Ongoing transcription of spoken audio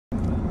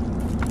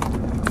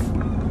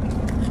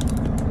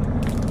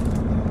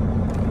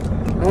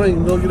point,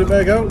 you can go get it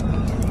back out.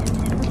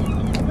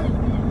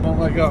 Won't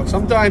let go.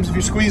 Sometimes if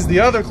you squeeze the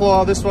other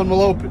claw, this one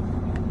will open.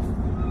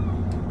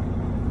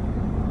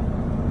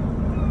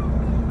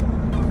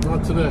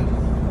 Not today.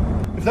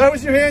 If that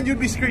was your hand, you'd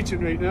be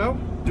screeching right now.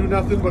 Do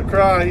nothing but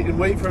cry and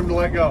wait for him to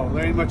let go.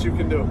 There ain't much you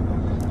can do.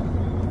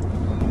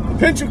 The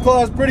pincher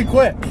claw is pretty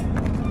quick.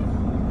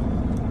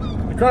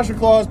 The crusher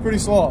claw is pretty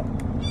slow.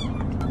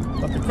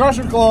 But the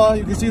crusher claw,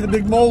 you can see the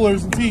big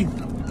molars and teeth.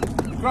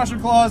 The crusher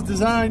claw is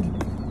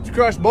designed to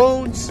crush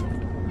bones,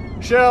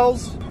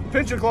 shells. The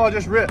pincher claw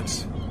just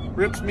rips.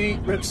 Rips meat,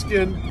 rips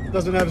skin,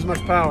 doesn't have as much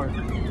power.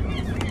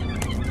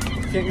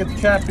 Can't get the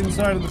cap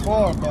inside of the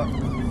claw, but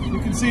you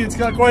can see it's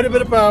got quite a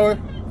bit of power.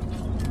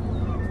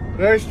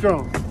 Very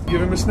strong.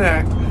 Give him a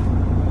snack.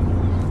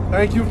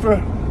 Thank you for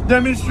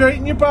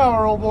demonstrating your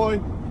power, old boy.